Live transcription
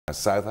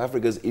South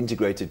Africa's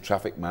integrated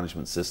traffic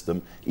management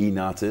system,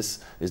 eNaTIS,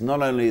 is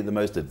not only the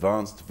most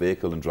advanced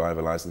vehicle and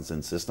driver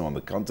licensing system on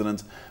the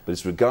continent, but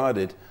it's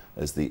regarded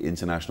as the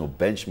international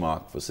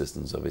benchmark for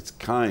systems of its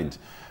kind.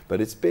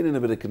 But it's been in a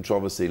bit of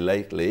controversy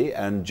lately,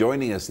 and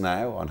joining us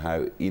now on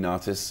how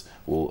eNaTIS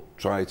will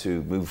try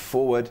to move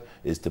forward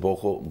is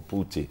Tebogo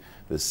Mphuthi,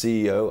 the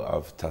CEO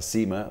of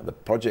Tasima, the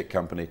project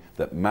company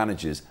that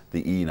manages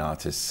the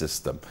eNaTIS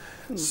system.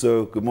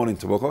 So, good morning,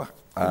 Tebogo.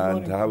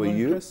 And how are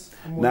you?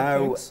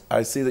 Now,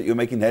 I see that you're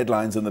making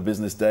headlines on the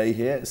business day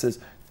here. It says,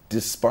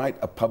 despite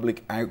a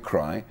public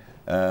outcry,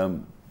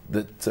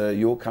 that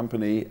your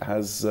company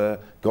has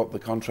got the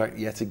contract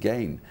yet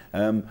again.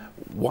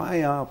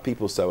 Why are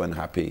people so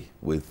unhappy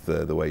with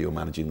the way you're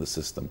managing the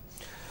system?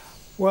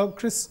 Well,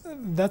 Chris,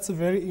 that's a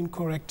very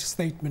incorrect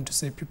statement to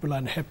say people are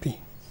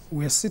unhappy.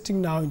 We're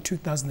sitting now in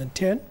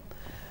 2010.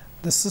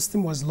 The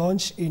system was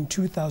launched in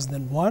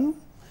 2001.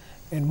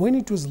 And when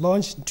it was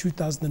launched in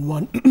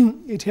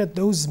 2001, it had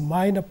those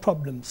minor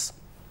problems.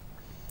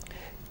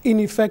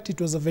 In effect,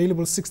 it was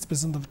available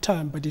 60% of the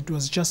time, but it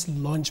was just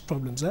launch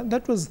problems. And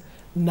that was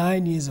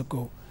 9 years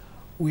ago.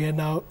 We are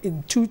now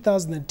in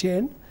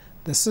 2010.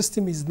 The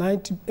system is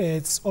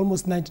it's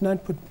almost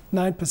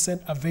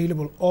 99.9%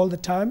 available all the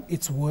time.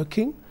 It's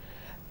working.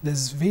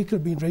 There's vehicle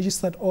being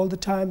registered all the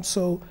time.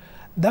 So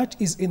that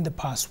is in the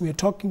past. We are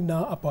talking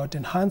now about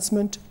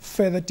enhancement,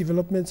 further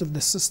developments of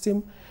the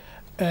system.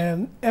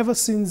 Ever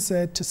since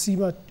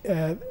Tasima,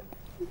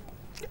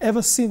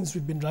 ever since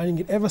we've been running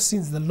it, ever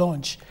since the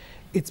launch,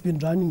 it's been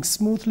running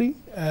smoothly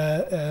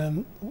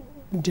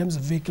in terms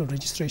of vehicle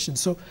registration.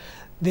 So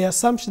the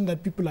assumption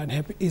that people are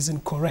unhappy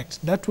isn't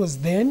correct. That was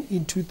then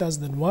in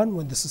 2001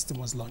 when the system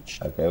was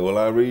launched. Okay, well,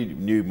 I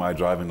renewed my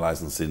driving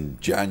license in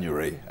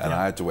January, and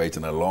I had to wait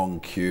in a long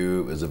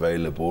queue. It was a very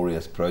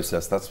laborious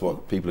process. That's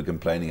what people are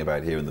complaining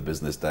about here in the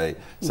business day.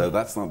 So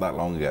that's not that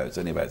long ago. It's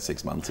only about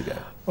 6 months ago.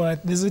 All right,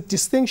 there's a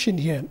distinction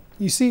here.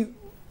 You see,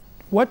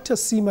 what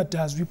Tasima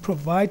does, we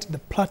provide the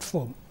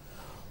platform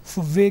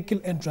for vehicle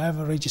and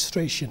driver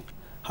registration.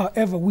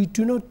 However, we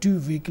do not do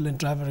vehicle and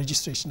driver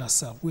registration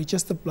ourselves. We're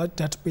just a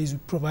database. We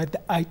provide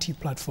the IT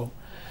platform.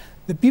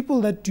 The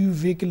people that do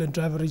vehicle and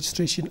driver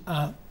registration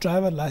are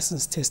driver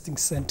license testing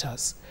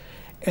centers.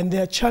 And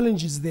there are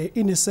challenges there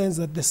in a sense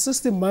that the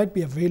system might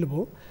be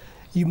available.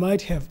 You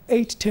might have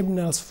 8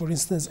 terminals, for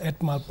instance, at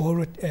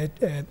Marlborough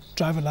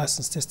driver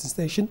license testing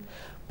station.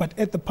 But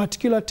at the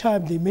particular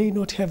time, they may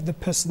not have the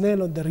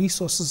personnel or the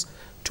resources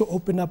to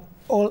open up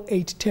all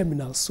 8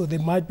 terminals. So they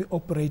might be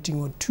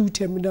operating on 2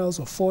 terminals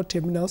or 4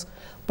 terminals,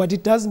 but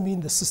it doesn't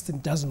mean the system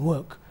doesn't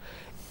work.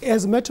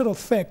 As a matter of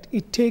fact,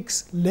 it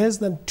takes less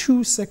than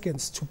 2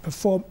 seconds to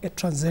perform a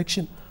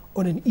transaction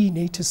on an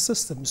eNaTIS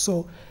system.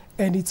 So,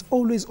 and it's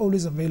always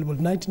available,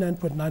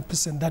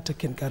 99.9%, that I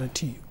can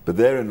guarantee you. But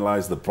therein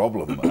lies the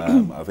problem.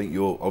 I think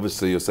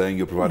you're saying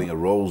you're providing a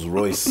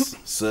Rolls-Royce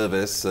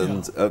service,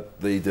 and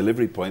at the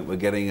delivery point, we're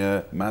getting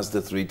a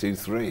Mazda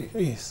 323.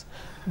 Yes.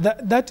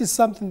 That is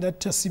something that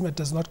Tasima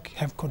does not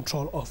have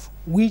control of.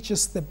 We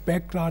just the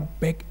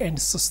back-end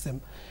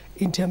system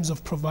in terms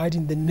of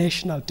providing the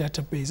national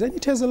database, and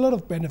it has a lot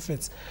of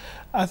benefits.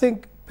 I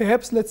think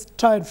perhaps let's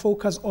try and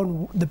focus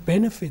on the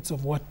benefits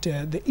of what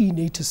the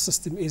eNaTIS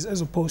system is,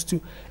 as opposed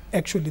to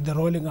actually the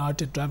rolling out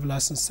at driver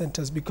license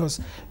centers, because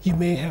you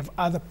may have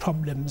other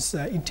problems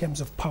in terms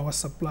of power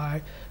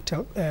supply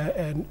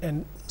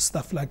and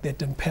stuff like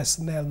that, and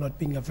personnel not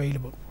being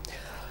available.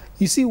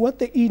 You see, what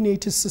the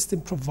eNaTIS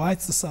system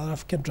provides the South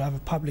African driver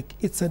public,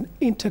 it's an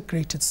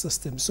integrated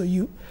system. So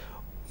you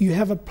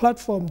have a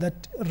platform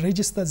that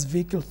registers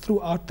vehicles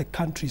throughout the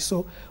country.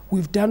 So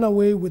we've done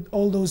away with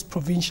all those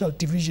provincial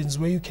divisions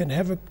where you can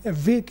have a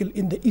vehicle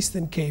in the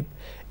Eastern Cape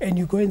and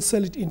you go and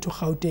sell it into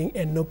Gauteng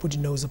and nobody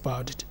knows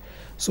about it.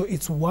 So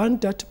it's one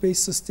database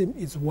system.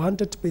 It's one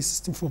database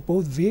system for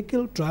both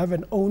vehicle, driver,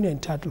 and owner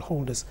and title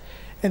holders.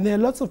 And there are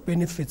lots of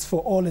benefits for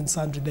all and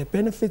sundry. There are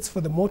benefits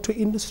for the motor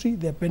industry,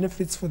 there are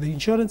benefits for the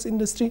insurance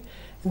industry,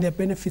 and there are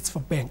benefits for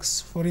banks.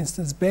 For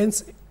instance,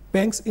 banks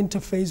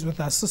interface with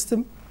our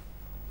system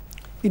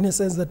in a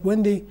sense that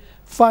when they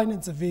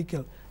finance a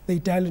vehicle, they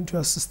dial into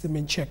our system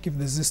and check if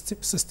the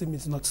system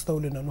is not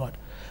stolen or not.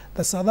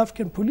 The South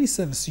African Police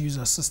Service uses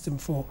our system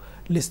for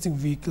listing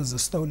vehicles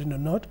as stolen or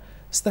not.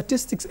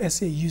 Statistics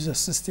SA use a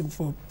system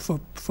for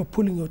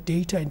pulling out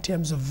data in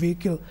terms of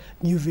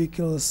new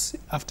vehicles,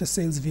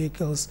 after-sales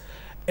vehicles.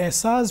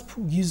 SARS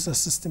uses a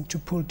system to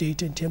pull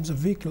data in terms of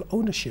vehicle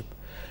ownership.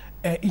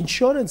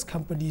 Insurance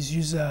companies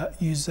use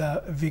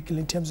a vehicle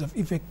in terms of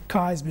if a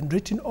car has been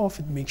written off,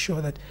 and make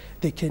sure that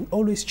they can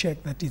always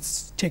check that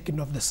it's taken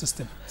off the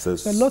system. So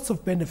there are lots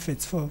of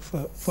benefits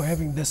for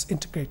having this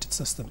integrated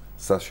system.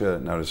 Sasha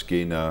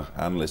Narishkina,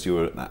 analyst,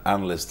 you're an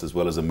analyst as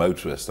well as a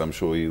motorist. I'm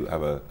sure you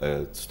have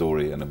a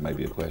story and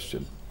maybe a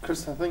question.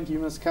 Chris, I think you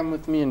must come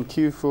with me and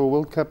queue for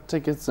World Cup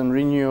tickets and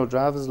renew your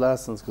driver's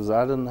license, because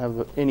I didn't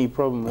have any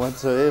problem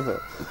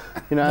whatsoever.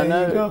 You know,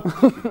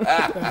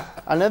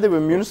 I know there were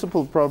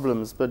municipal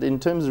problems, but in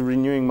terms of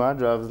renewing my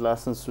driver's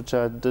license, which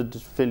I did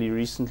fairly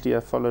recently,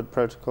 I followed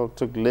protocol. It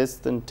took less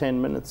than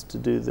 10 minutes to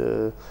do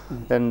the,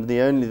 and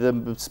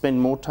they spend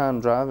more time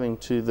driving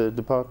to the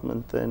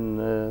department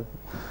than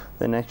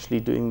actually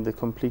doing the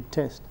complete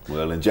test.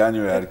 Well, in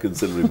January I had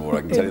considerably more,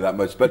 I can tell you that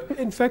much. But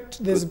in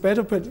fact, there's a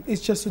better point.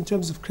 It's just in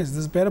terms of Chris,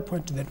 there's a better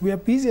point to that. We are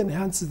busy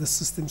enhancing the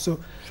system, so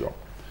sure.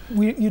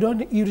 You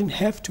didn't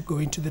have to go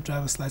into the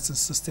driver's license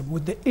system.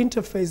 With the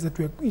interface that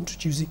we're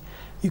introducing,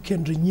 you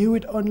can renew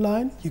it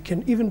online. You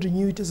can even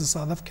renew it as a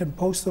South African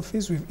Post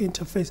Office.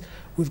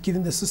 We've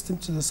given the system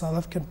to the South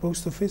African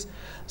Post Office.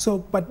 So,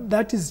 but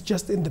that is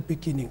just in the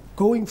beginning.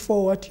 Going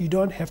forward, you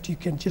don't have to. You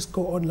can just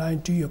go online,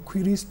 do your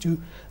queries, do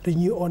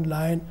renew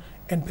online,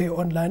 and pay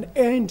online,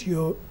 and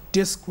your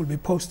disc will be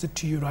posted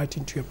to you right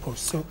into your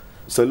post.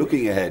 So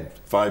looking ahead,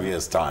 5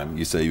 years' time,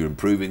 you say you're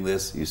improving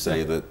this, you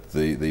say that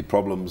the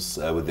problems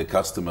with the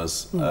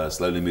customers are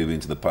slowly moving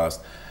to the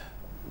past.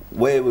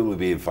 Where will we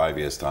be in 5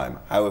 years' time?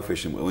 How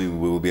efficient will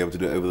we be able to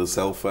do it over the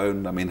cell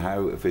phone? I mean,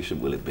 how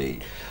efficient will it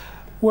be?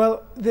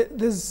 Well,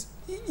 there's,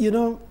 you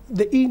know,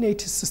 the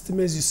eNaTIS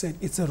system, as you said,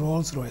 it's a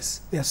Rolls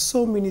Royce. There are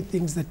so many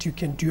things that you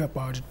can do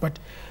about it,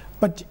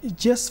 but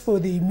just for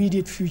the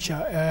immediate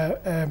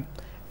future,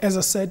 as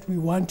I said, we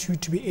want you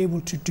to be able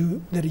to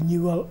do the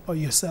renewal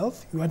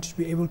yourself. We want you to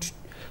be able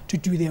to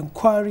do the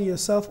inquiry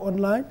yourself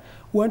online.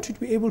 We want you to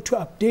be able to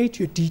update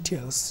your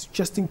details.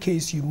 Just in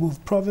case you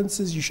move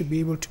provinces, you should be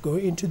able to go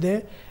into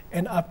there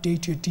and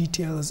update your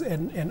details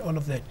and all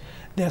of that.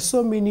 There are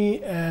so many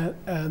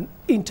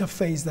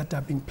interfaces that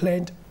are being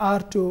planned.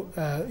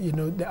 ARTO, you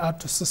know, the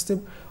ARTO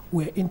system,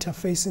 we're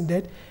interfacing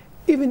that.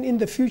 Even in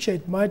the future,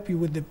 it might be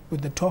with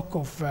the talk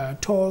of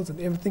tolls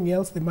and everything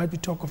else, there might be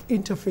talk of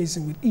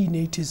interfacing with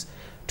eNaTIS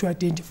to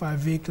identify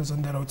vehicles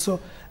on the road. So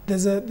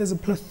there's a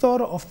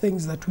plethora of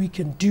things that we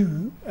can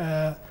do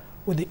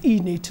with the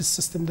eNaTIS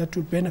system that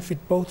will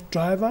benefit both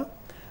driver,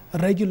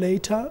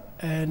 regulator,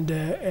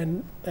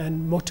 and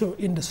motor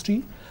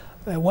industry.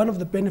 One of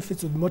the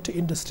benefits of the motor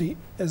industry,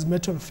 as a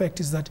matter of fact,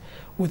 is that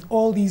with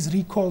all these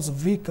recalls of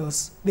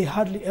vehicles, they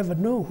hardly ever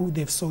know who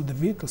they've sold the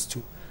vehicles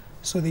to.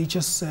 So they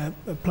just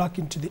plug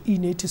into the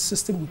eNaTIS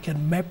system. We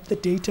can map the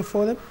data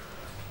for them,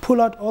 pull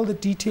out all the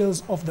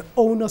details of the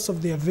owners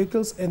of their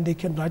vehicles, and they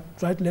can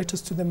write letters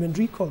to them and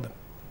recall them.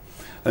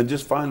 And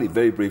just finally,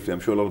 very briefly, I'm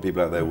sure a lot of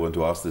people out there want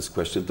to ask this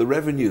question. The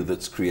revenue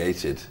that's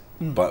created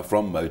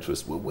from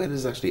motorists, well, where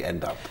does it actually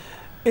end up?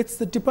 It's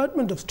the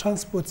Department of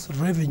Transport's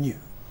revenue.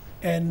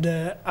 And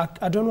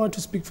I don't want to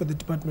speak for the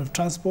Department of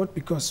Transport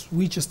because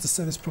we're just a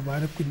service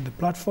provider within the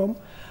platform.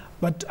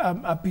 But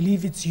I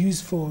believe it's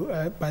used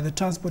by the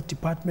Transport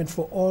Department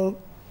for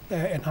all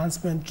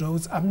enhancement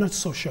roads. I'm not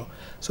so sure.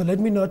 So let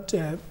me not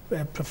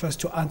profess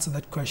to answer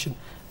that question.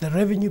 The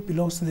revenue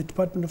belongs to the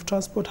Department of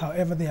Transport.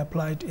 However they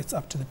apply it, it's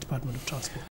up to the Department of Transport.